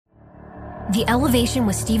The Elevation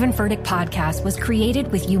with Stephen Furtick podcast was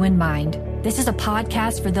created with you in mind. This is a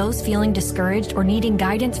podcast for those feeling discouraged or needing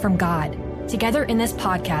guidance from God. Together in this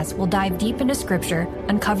podcast, we'll dive deep into scripture,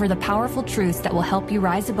 uncover the powerful truths that will help you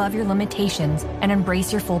rise above your limitations and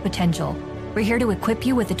embrace your full potential. We're here to equip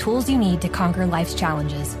you with the tools you need to conquer life's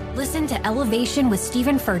challenges. Listen to Elevation with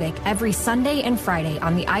Stephen Furtick every Sunday and Friday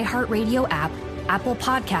on the iHeartRadio app, Apple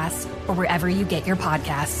Podcasts, or wherever you get your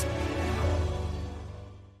podcasts.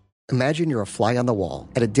 Imagine you're a fly on the wall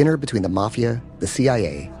at a dinner between the mafia, the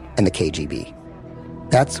CIA, and the KGB.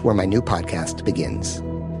 That's where my new podcast begins.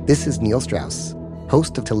 This is Neil Strauss,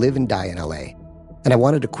 host of To Live and Die in LA, and I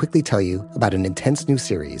wanted to quickly tell you about an intense new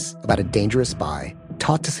series about a dangerous spy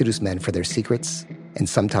taught to seduce men for their secrets and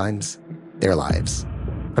sometimes their lives.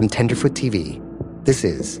 From Tenderfoot TV, this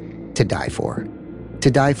is To Die For. To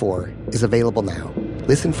Die For is available now.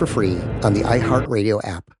 Listen for free on the iHeartRadio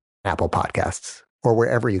app, Apple Podcasts, or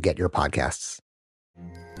wherever you get your podcasts.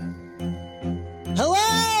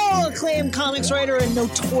 Hello, acclaimed comics writer and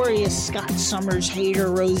notorious Scott Summers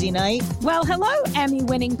hater, Rosie Knight. Well, hello,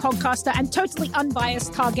 Emmy-winning podcaster and totally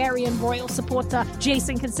unbiased Targaryen royal supporter,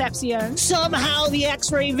 Jason Concepcion. Somehow the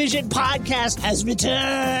X-Ray Vision podcast has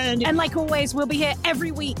returned. And like always, we'll be here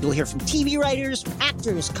every week. You'll hear from TV writers,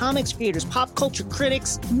 actors, comics creators, pop culture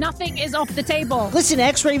critics. Nothing is off the table. Listen to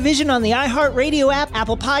X-Ray Vision on the iHeartRadio app,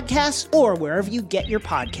 Apple Podcasts, or wherever you get your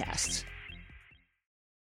podcasts.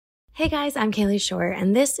 Hey guys, I'm Kaylee Shore,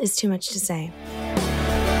 and this is Too Much to Say.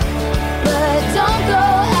 But don't go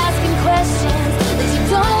asking questions that you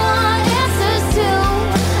don't want answers to.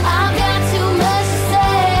 I've got too much to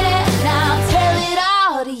say, and I'll tell it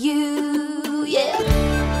all to you, yeah.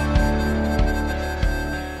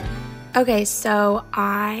 Okay, so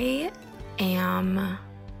I am,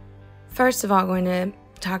 first of all, going to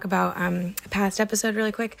talk about a past episode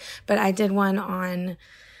really quick, but I did one on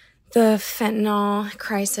the fentanyl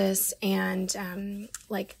crisis and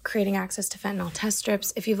like creating access to fentanyl test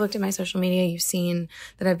strips. If you've looked at my social media, you've seen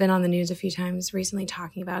that I've been on the news a few times recently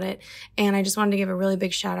talking about it. And I just wanted to give a really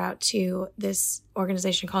big shout out to this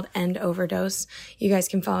organization called End Overdose. You guys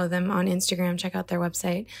can follow them on Instagram, check out their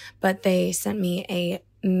website. But they sent me a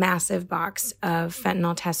massive box of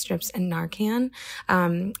fentanyl test strips and Narcan,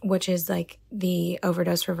 which is like the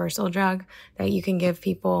overdose reversal drug that you can give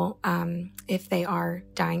people if they are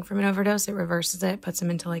dying from an overdose. It reverses it, puts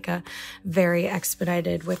them into like a very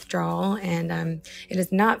expedited withdrawal, and it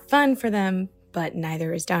is not fun for them, but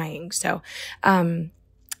neither is dying. So I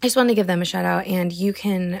just wanted to give them a shout out, and you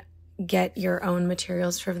can get your own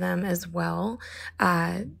materials from them as well.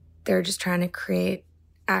 They're just trying to create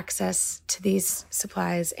access to these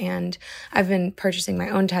supplies, and I've been purchasing my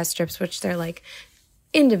own test strips, which they're like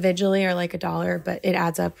individually are like $1, but it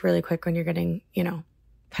adds up really quick when you're getting, you know,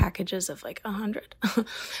 packages of like 100,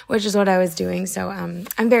 which is what I was doing. So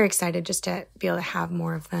I'm very excited just to be able to have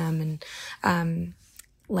more of them, and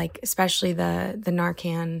like especially the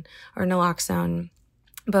Narcan or naloxone,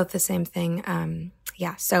 both the same thing.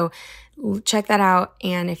 Yeah, so check that out.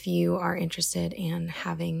 And if you are interested in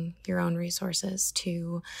having your own resources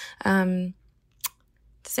to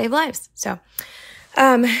save lives. So,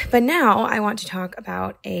 but now I want to talk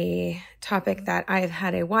about a topic that I've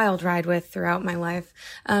had a wild ride with throughout my life,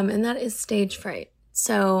 and that is stage fright.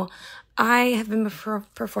 So I have been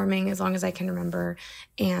performing as long as I can remember,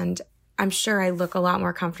 and I'm sure I look a lot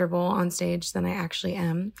more comfortable on stage than I actually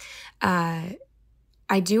am.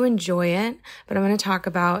 I do enjoy it, but I'm going to talk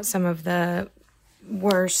about some of the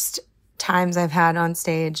worst times I've had on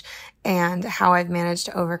stage and how I've managed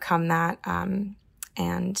to overcome that.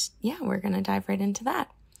 And yeah, we're going to dive right into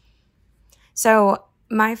that. So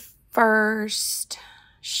my first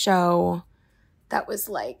show that was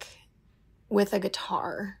like with a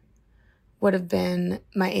guitar would have been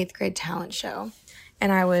my 8th grade talent show.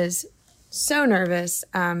 And I was so nervous.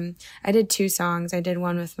 I did 2 songs. I did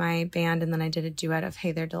one with my band, and then I did a duet of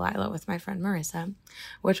Hey There Delilah with my friend Marissa,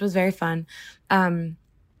 which was very fun. And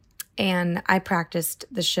I practiced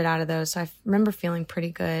the shit out of those. So I remember feeling pretty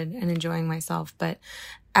good and enjoying myself. But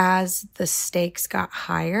as the stakes got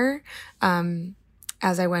higher,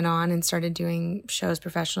 as I went on and started doing shows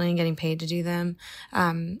professionally and getting paid to do them,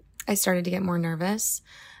 I started to get more nervous.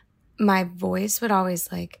 My voice would always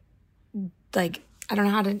like, I don't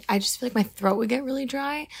know how to, I just feel like my throat would get really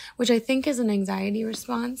dry, which I think is an anxiety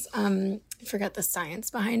response. I forget the science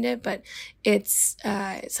behind it, but it's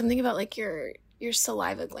something about like your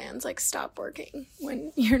saliva glands like stop working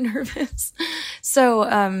when you're nervous.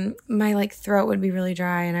 So my like throat would be really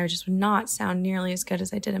dry, and I just would not sound nearly as good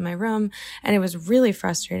as I did in my room. And it was really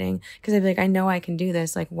frustrating because I'd be like, I know I can do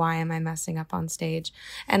this. Like, why am I messing up on stage?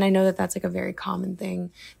 And I know that that's like a very common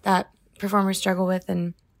thing that performers struggle with.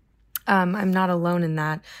 And I'm not alone in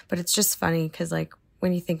that. But it's just funny because, like,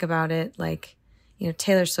 when you think about it, like, you know,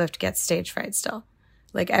 Taylor Swift gets stage fright still.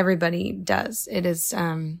 Like, everybody does. It is,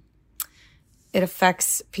 it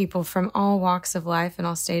affects people from all walks of life and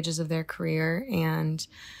all stages of their career. And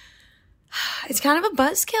it's kind of a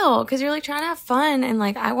buzzkill because you're like trying to have fun. And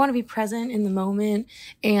like, I want to be present in the moment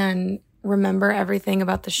and remember everything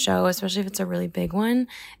about the show, especially if it's a really big one.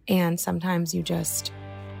 And sometimes you just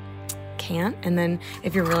can't. And then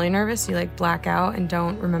if you're really nervous, you like black out and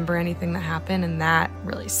don't remember anything that happened. And that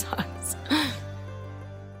really sucks.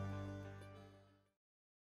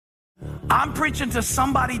 I'm preaching to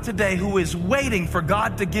somebody today who is waiting for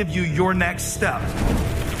God to give you your next step.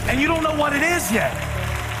 And you don't know what it is yet.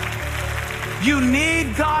 You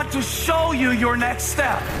need God to show you your next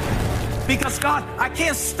step. Because God, I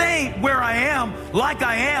can't stay where I am, like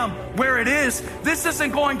I am, where it is. This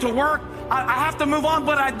isn't going to work. I have to move on,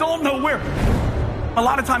 but I don't know where. A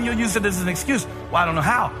lot of time you'll use it as an excuse. Well, I don't know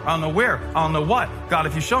how. I don't know where. I don't know what. God,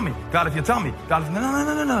 if you show me. God, if you tell me. God, if...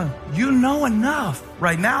 No. You know enough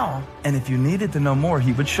right now. And if you needed to know more,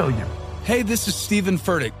 he would show you. Hey, this is Stephen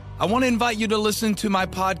Furtick. I want to invite you to listen to my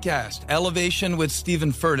podcast, Elevation with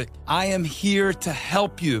Stephen Furtick. I am here to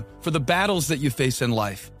help you for the battles that you face in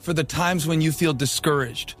life, for the times when you feel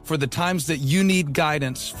discouraged, for the times that you need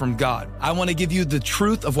guidance from God. I want to give you the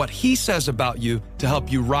truth of what he says about you to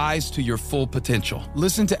help you rise to your full potential.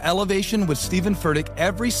 Listen to Elevation with Stephen Furtick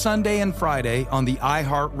every Sunday and Friday on the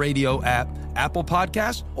iHeartRadio app, Apple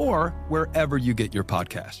Podcasts, or wherever you get your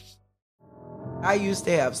podcasts. I used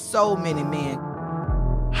to have so many men.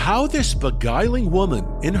 How this beguiling woman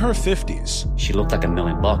in her 50s, she looked like $1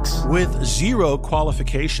 million, with zero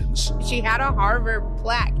qualifications, she had a Harvard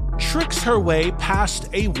plaque, tricks her way past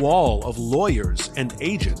a wall of lawyers and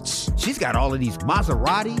agents. She's got all of these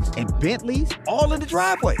Maseratis and Bentleys all in the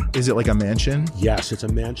driveway. Is it like a mansion? Yes, it's a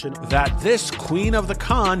mansion that this queen of the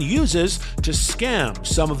con uses to scam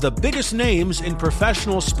some of the biggest names in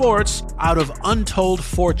professional sports out of untold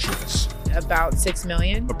fortunes. About $6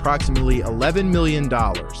 million. Approximately $11 million.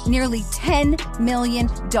 Nearly $10 million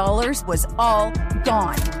was all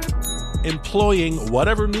gone. Employing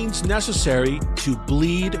whatever means necessary to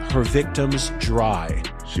bleed her victims dry.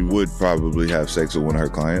 She would probably have sex with one of her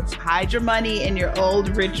clients. Hide your money in your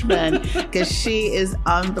old rich man, because she is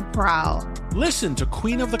on the prowl. Listen to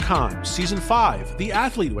Queen of the Con, Season 5, The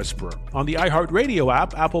Athlete Whisperer, on the iHeartRadio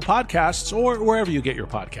app, Apple Podcasts, or wherever you get your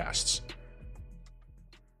podcasts.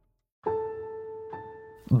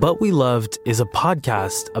 But We Loved is a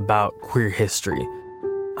podcast about queer history.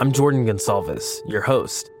 I'm Jordan Gonsalves, your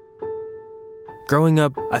host. Growing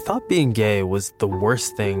up, I thought being gay was the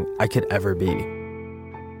worst thing I could ever be.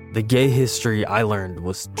 The gay history I learned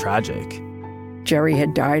was tragic. Jerry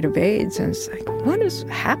had died of AIDS, and it's like, what is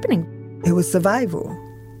happening? It was survival.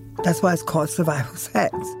 That's why it's called survival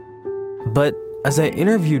sex. But as I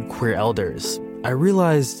interviewed queer elders, I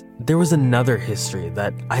realized there was another history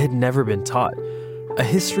that I had never been taught. A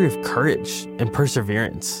history of courage and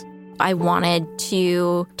perseverance. I wanted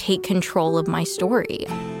to take control of my story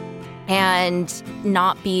and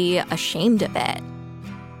not be ashamed of it.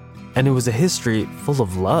 And it was a history full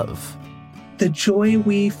of love. The joy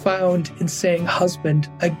we found in saying husband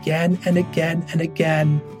again and again and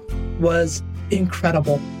again was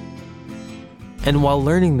incredible. And while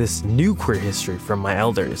learning this new queer history from my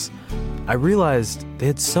elders, I realized they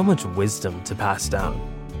had so much wisdom to pass down.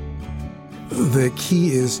 The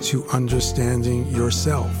key is to understanding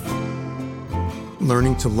yourself,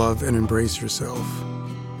 learning to love and embrace yourself.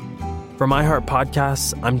 From iHeart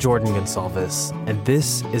Podcasts, I'm Jordan Gonsalves, and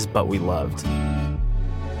this is But We Loved.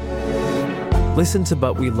 Listen to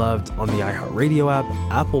But We Loved on the iHeartRadio app,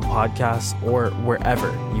 Apple Podcasts, or wherever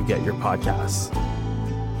you get your podcasts.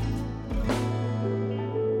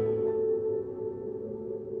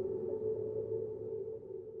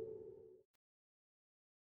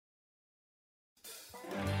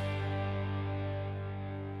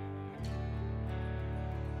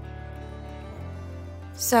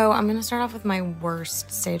 So I'm going to start off with my worst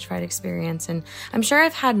stage fright experience. And I'm sure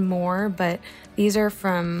I've had more, but these are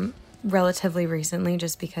from relatively recently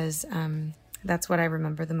just because that's what I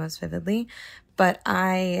remember the most vividly. But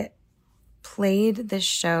I played this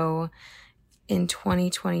show in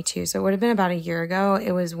 2022. So it would have been about a year ago.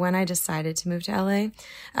 It was when I decided to move to LA,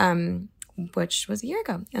 which was a year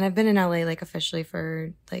ago. And I've been in LA like officially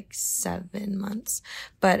for like 7 months.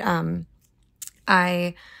 But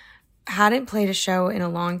I hadn't played a show in a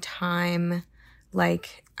long time.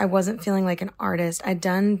 Like, I wasn't feeling like an artist. I'd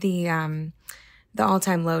done the the All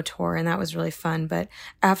Time Low tour, and that was really fun. But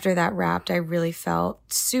after that wrapped, I really felt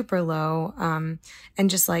super low, and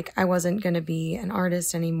just like I wasn't going to be an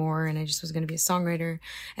artist anymore, and I just was going to be a songwriter.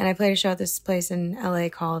 And I played a show at this place in LA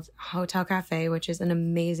called Hotel Cafe, which is an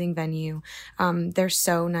amazing venue. They're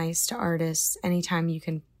so nice to artists. Anytime you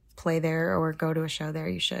can play there or go to a show there,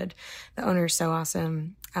 you should. The owner is so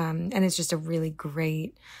awesome, and it's just a really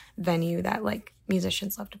great venue that like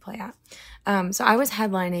musicians love to play at. So I was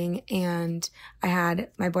headlining, and I had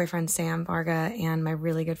my boyfriend Sam Varga and my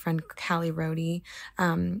really good friend Callie Rohde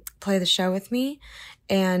play the show with me,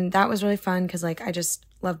 and that was really fun because like I just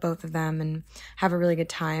love both of them and have a really good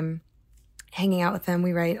time hanging out with them.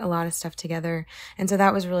 We write a lot of stuff together, and so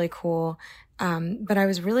that was really cool. But I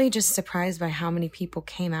was really just surprised by how many people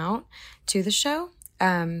came out to the show,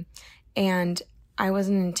 and I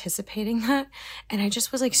wasn't anticipating that. And I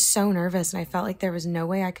just was like so nervous, and I felt like there was no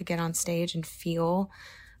way I could get on stage and feel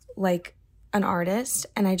like an artist.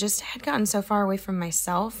 And I just had gotten so far away from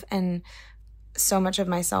myself, and so much of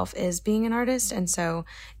myself is being an artist. And so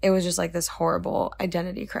it was just like this horrible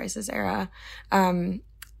identity crisis era. And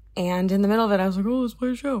in the middle of it, I was like, oh, let's play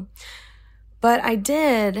a show. But I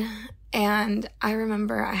did. And I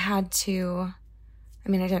remember I didn't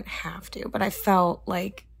have to, but I felt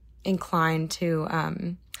like inclined to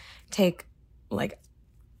take like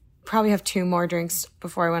probably have 2 more drinks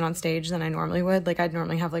before I went on stage than I normally would. Like I'd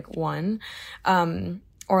normally have like 1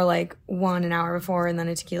 or like 1 an hour before and then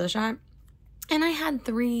a tequila shot. And I had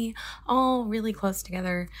 3 all really close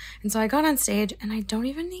together. And so I got on stage, and I don't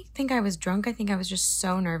even think I was drunk. I think I was just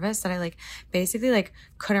so nervous that I like basically like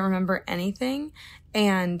couldn't remember anything.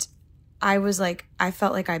 And I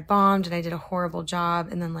felt like I bombed and I did a horrible job.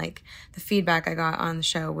 And then like the feedback I got on the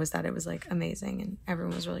show was that it was like amazing, and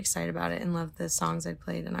everyone was really excited about it and loved the songs I'd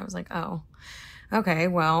played. And I was like, oh, okay,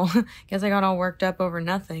 well, guess I got all worked up over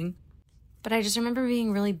nothing. But I just remember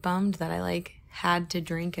being really bummed that I like had to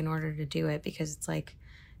drink in order to do it, because it's like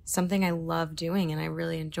something I love doing and I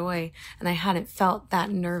really enjoy. And I hadn't felt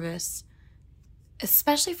that nervous,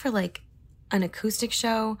 especially for like an acoustic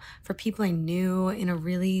show for people I knew in a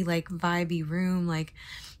really like vibey room. Like,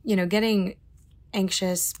 you know, getting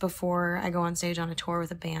anxious before I go on stage on a tour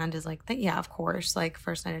with a band is like, yeah, of course, like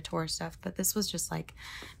first night of tour stuff. But this was just like,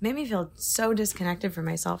 made me feel so disconnected from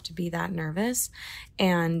myself to be that nervous.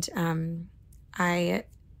 And I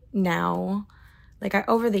now, like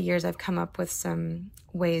over the years, I've come up with some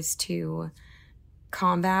ways to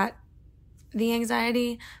combat the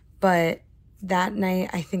anxiety, but that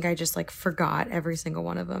night, I think I just like forgot every single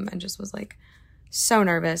one of them and just was like so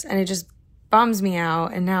nervous, and it just bums me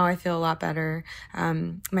out. And now I feel a lot better.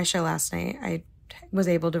 My show last night, I was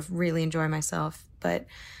able to really enjoy myself, but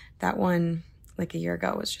that one like a year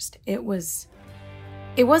ago was just, it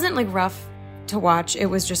wasn't like rough to watch. It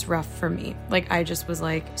was just rough for me. Like I just was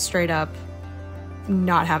like straight up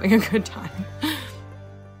not having a good time.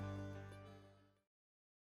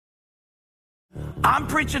 I'm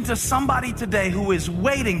preaching to somebody today who is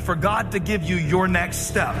waiting for God to give you your next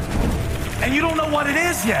step. And you don't know what it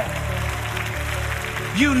is yet.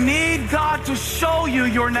 You need God to show you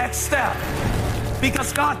your next step.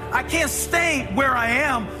 Because God, I can't stay where I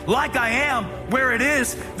am, like I am, where it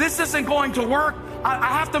is. This isn't going to work. I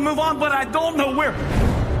have to move on, but I don't know where.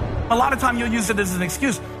 A lot of time you'll use it as an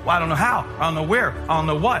excuse. Well, I don't know how. I don't know where. I don't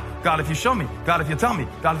know what. God, if you show me. God, if you tell me.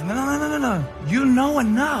 God, if... No. You know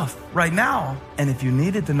enough right now. And if you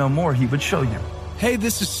needed to know more, he would show you. Hey,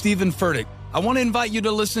 this is Stephen Furtick. I want to invite you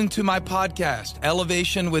to listen to my podcast,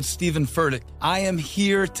 Elevation with Stephen Furtick. I am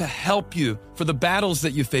here to help you for the battles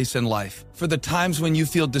that you face in life, for the times when you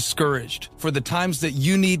feel discouraged, for the times that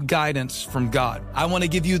you need guidance from God. I want to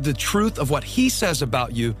give you the truth of what he says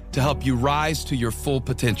about you to help you rise to your full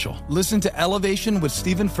potential. Listen to Elevation with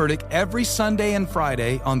Stephen Furtick every Sunday and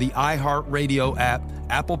Friday on the iHeartRadio app,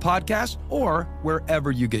 Apple Podcasts, or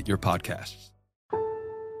wherever you get your podcasts.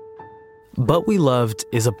 But We Loved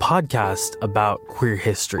is a podcast about queer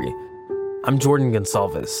history. I'm Jordan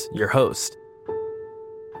Gonsalves, your host.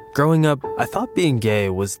 Growing up, I thought being gay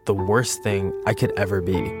was the worst thing I could ever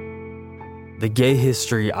be. The gay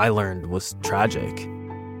history I learned was tragic.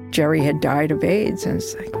 Jerry had died of AIDS, and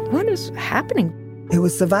it's like, what is happening? It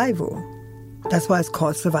was survival. That's why it's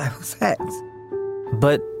called survival sex.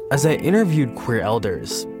 But as I interviewed queer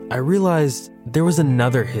elders, I realized there was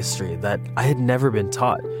another history that I had never been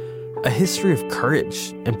taught. A history of courage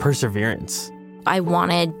and perseverance. I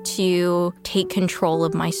wanted to take control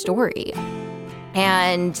of my story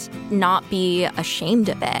and not be ashamed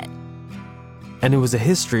of it. And it was a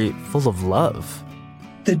history full of love.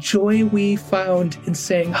 The joy we found in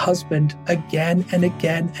saying husband again and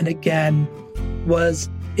again and again was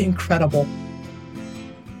incredible.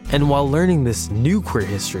 And while learning this new queer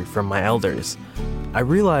history from my elders, I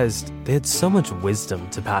realized they had so much wisdom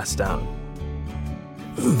to pass down.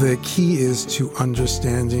 The key is to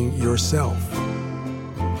understanding yourself,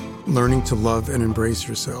 learning to love and embrace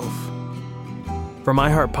yourself. For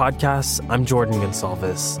iHeart Podcasts, I'm Jordan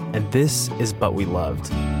Gonsalves, and this is But We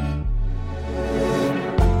Loved.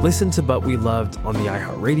 Listen to But We Loved on the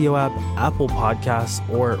iHeartRadio app, Apple Podcasts,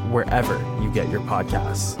 or wherever you get your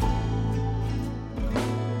podcasts.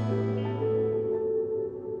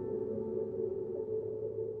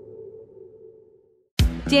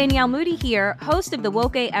 Danielle Moody here, host of the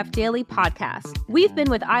Woke AF Daily podcast. We've been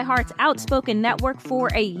with iHeart's Outspoken Network for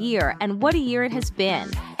a year, and what a year it has been.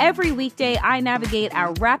 Every weekday, I navigate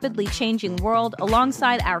our rapidly changing world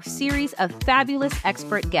alongside our series of fabulous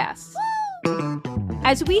expert guests.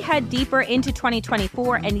 As we head deeper into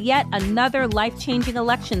 2024 and yet another life-changing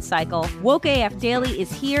election cycle, Woke AF Daily is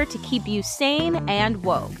here to keep you sane and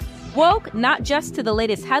woke. Woke not just to the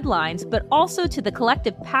latest headlines, but also to the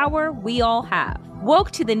collective power we all have.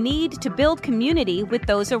 Woke to the need to build community with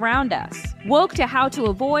those around us. Woke to how to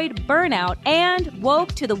avoid burnout, and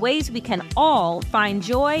woke to the ways we can all find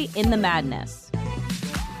joy in the madness.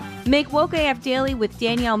 Make Woke AF Daily with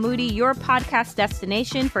Danielle Moody your podcast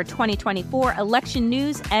destination for 2024 election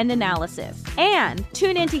news and analysis. And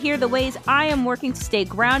tune in to hear the ways I am working to stay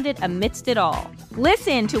grounded amidst it all.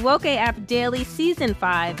 Listen to Woke AF Daily Season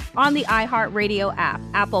 5 on the iHeartRadio app,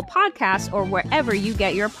 Apple Podcasts, or wherever you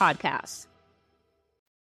get your podcasts.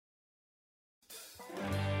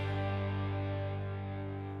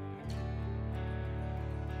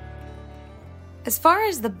 As far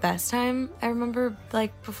as the best time, I remember,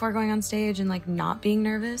 like, before going on stage and, like, not being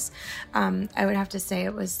nervous, I would have to say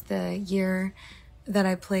it was the year that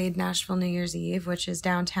I played Nashville New Year's Eve, which is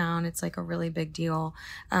downtown. It's, like, a really big deal.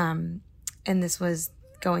 And this was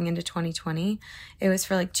going into 2020. It was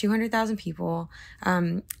for, like, 200,000 people.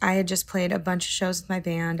 I had just played a bunch of shows with my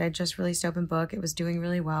band. I just released Open Book. It was doing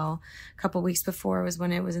really well. A couple weeks before was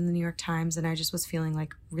when it was in the New York Times, and I just was feeling,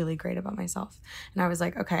 like, really great about myself. And I was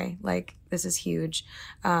like, okay, like, this is huge.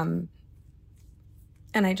 And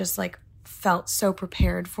I just, like, felt so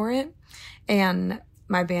prepared for it. And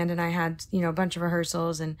my band and I had, you know, a bunch of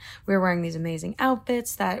rehearsals, and we were wearing these amazing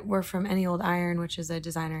outfits that were from Any Old Iron, which is a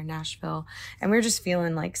designer in Nashville. And we were just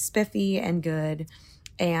feeling, like, spiffy and good.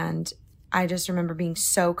 And I just remember being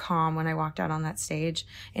so calm when I walked out on that stage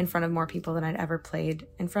in front of more people than I'd ever played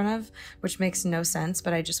in front of, which makes no sense.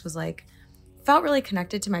 But I just was, like, felt really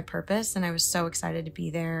connected to my purpose. And I was so excited to be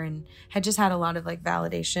there, and had just had a lot of, like,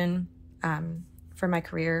 validation for my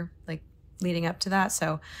career, like, leading up to that.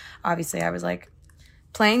 So obviously I was, like,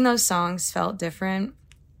 playing those songs felt different.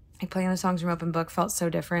 Like, playing those songs from Open Book felt so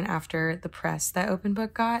different after the press that Open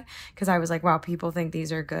Book got, because I was like, wow, people think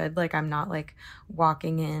these are good. Like, I'm not, like,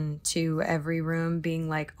 walking into every room being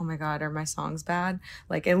like, oh my God, are my songs bad?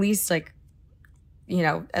 Like, at least, like, you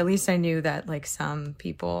know, at least I knew that, like, some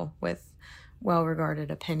people with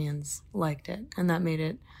well-regarded opinions liked it, and that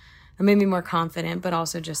made me more confident, but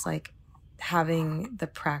also just, like, having the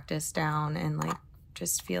practice down and, like,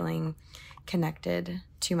 just feeling connected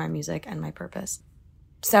to my music and my purpose.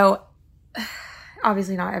 So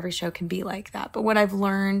obviously not every show can be like that, but what I've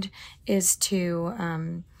learned is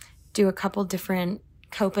to do a couple different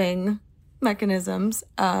coping mechanisms.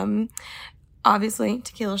 Obviously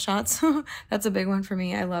tequila shots. That's a big one for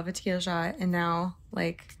me. I love a tequila shot. And now,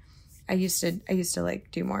 like, I used to like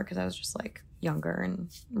do more because I was just, like, younger and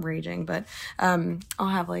raging, but I'll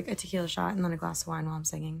have, like, a tequila shot and then a glass of wine while I'm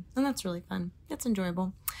singing, and that's really fun. It's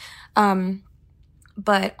enjoyable.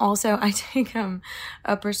 But also I take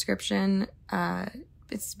a prescription,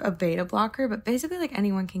 it's a beta blocker, but basically, like,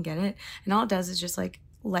 anyone can get it, and all it does is just, like,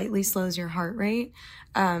 lightly slows your heart rate.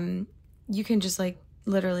 You can just, like,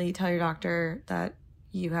 literally tell your doctor that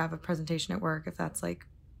you have a presentation at work, if that's, like,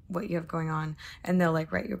 what you have going on, and they'll,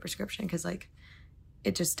 like, write you a prescription, because, like,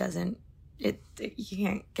 it just doesn't, you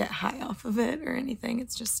can't get high off of it or anything.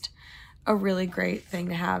 It's just a really great thing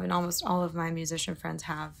to have, and almost all of my musician friends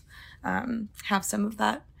have some of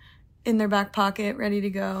that in their back pocket ready to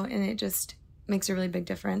go, and it just makes a really big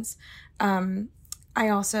difference. I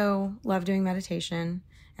also love doing meditation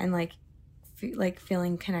and, like,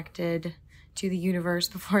 feeling connected to the universe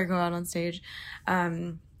before I go out on stage.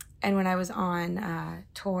 And when I was on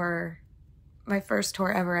tour, my first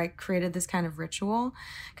tour ever, I created this kind of ritual,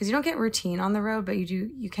 because you don't get routine on the road, but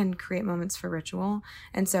you can create moments for ritual.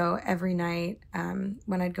 And so every night,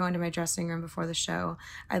 when I'd go into my dressing room before the show,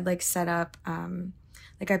 I'd, like, set up,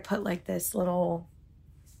 like, I'd put, like, this little,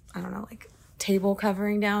 I don't know, like, table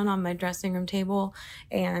covering down on my dressing room table,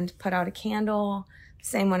 and put out a candle,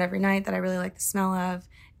 same one every night that I really like the smell of.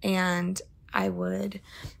 and I would,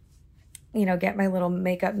 you know, get my little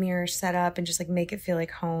makeup mirror set up and just like make it feel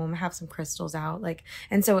like home, have some crystals out, like,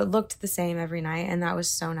 and so it looked the same every night. And that was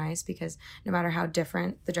so nice because no matter how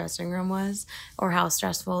different the dressing room was or how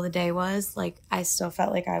stressful the day was, like I still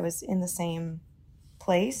felt like I was in the same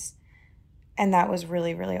place. And that was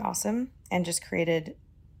really, really awesome and just created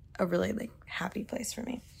a really like happy place for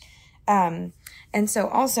me. And so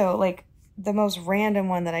also like the most random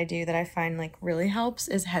one that I do that I find like really helps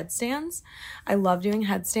is headstands. I love doing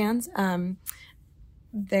headstands.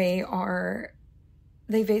 They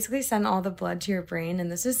basically send all the blood to your brain,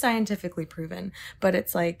 and this is scientifically proven, but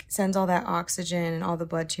it's like sends all that oxygen and all the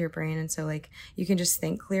blood to your brain. And so like you can just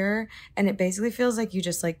think clearer, and it basically feels like you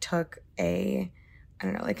just like took I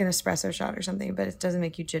don't know, like an espresso shot or something, but it doesn't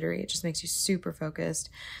make you jittery. It just makes you super focused.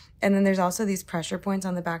 And then there's also these pressure points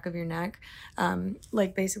on the back of your neck,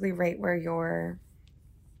 like basically right where your,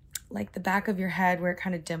 like the back of your head where it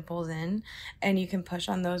kind of dimples in, and you can push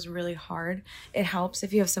on those really hard. It helps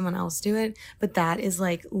if you have someone else do it, but that is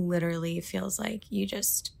like literally feels like you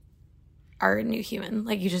just are a new human,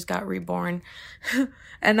 like you just got reborn.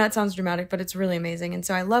 And that sounds dramatic, but it's really amazing. And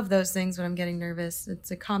so I love those things when I'm getting nervous. It's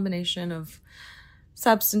a combination of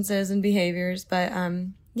substances and behaviors, but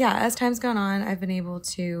yeah, as time's gone on, I've been able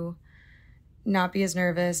to not be as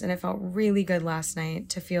nervous, and it felt really good last night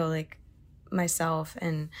to feel like myself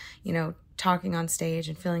and, you know, talking on stage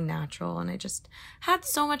and feeling natural, and I just had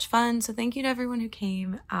so much fun. So thank you to everyone who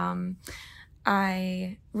came.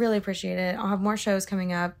 I really appreciate it. I'll have more shows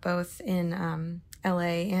coming up, both in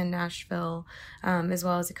LA and Nashville, as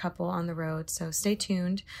well as a couple on the road. So stay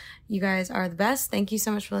tuned. You guys are the best. Thank you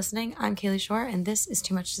so much for listening. I'm Kaylee Shore, and this is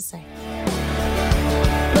Too Much to Say.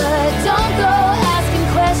 But don't go asking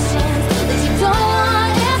questions that you don't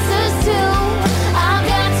want answers to. I've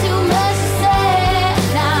got too much to say,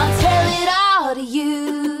 and I'll tell it all to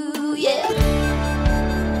you, yeah.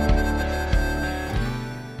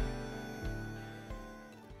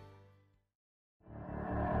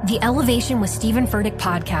 The Elevation with Stephen Furtick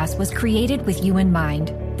podcast was created with you in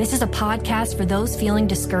mind. This is a podcast for those feeling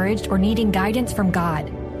discouraged or needing guidance from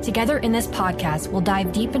God. Together in this podcast, we'll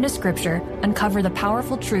dive deep into scripture, uncover the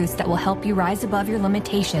powerful truths that will help you rise above your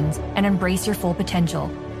limitations and embrace your full potential.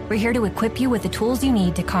 We're here to equip you with the tools you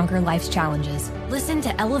need to conquer life's challenges. Listen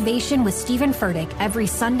to Elevation with Stephen Furtick every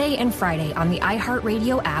Sunday and Friday on the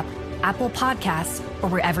iHeartRadio app, Apple Podcasts, or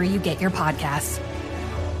wherever you get your podcasts.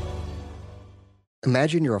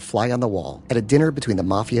 Imagine you're a fly on the wall at a dinner between the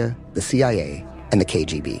mafia, the CIA, and the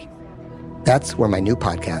KGB. That's where my new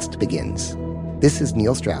podcast begins. This is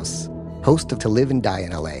Neil Strauss, host of To Live and Die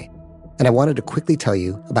in LA, and I wanted to quickly tell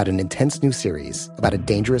you about an intense new series about a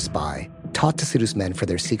dangerous spy taught to seduce men for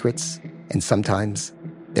their secrets and sometimes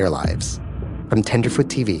their lives. From Tenderfoot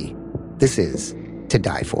TV, this is To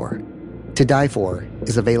Die For. To Die For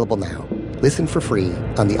is available now. Listen for free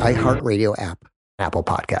on the iHeartRadio app, Apple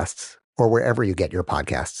Podcasts, or wherever you get your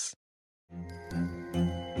podcasts.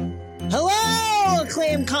 Hello,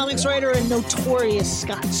 acclaimed comics writer and notorious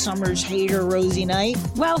Scott Summers hater, Rosie Knight.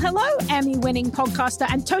 Well, hello, Emmy-winning podcaster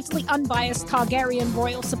and totally unbiased Targaryen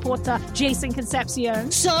royal supporter, Jason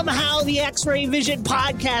Concepcion. Somehow the X-Ray Vision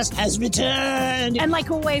podcast has returned. And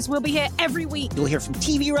like always, we'll be here every week. You'll hear from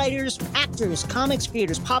TV writers, actors, comics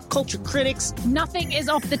creators, pop culture critics. Nothing is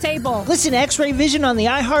off the table. Listen to X-Ray Vision on the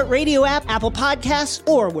iHeartRadio app, Apple Podcasts,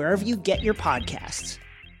 or wherever you get your podcasts.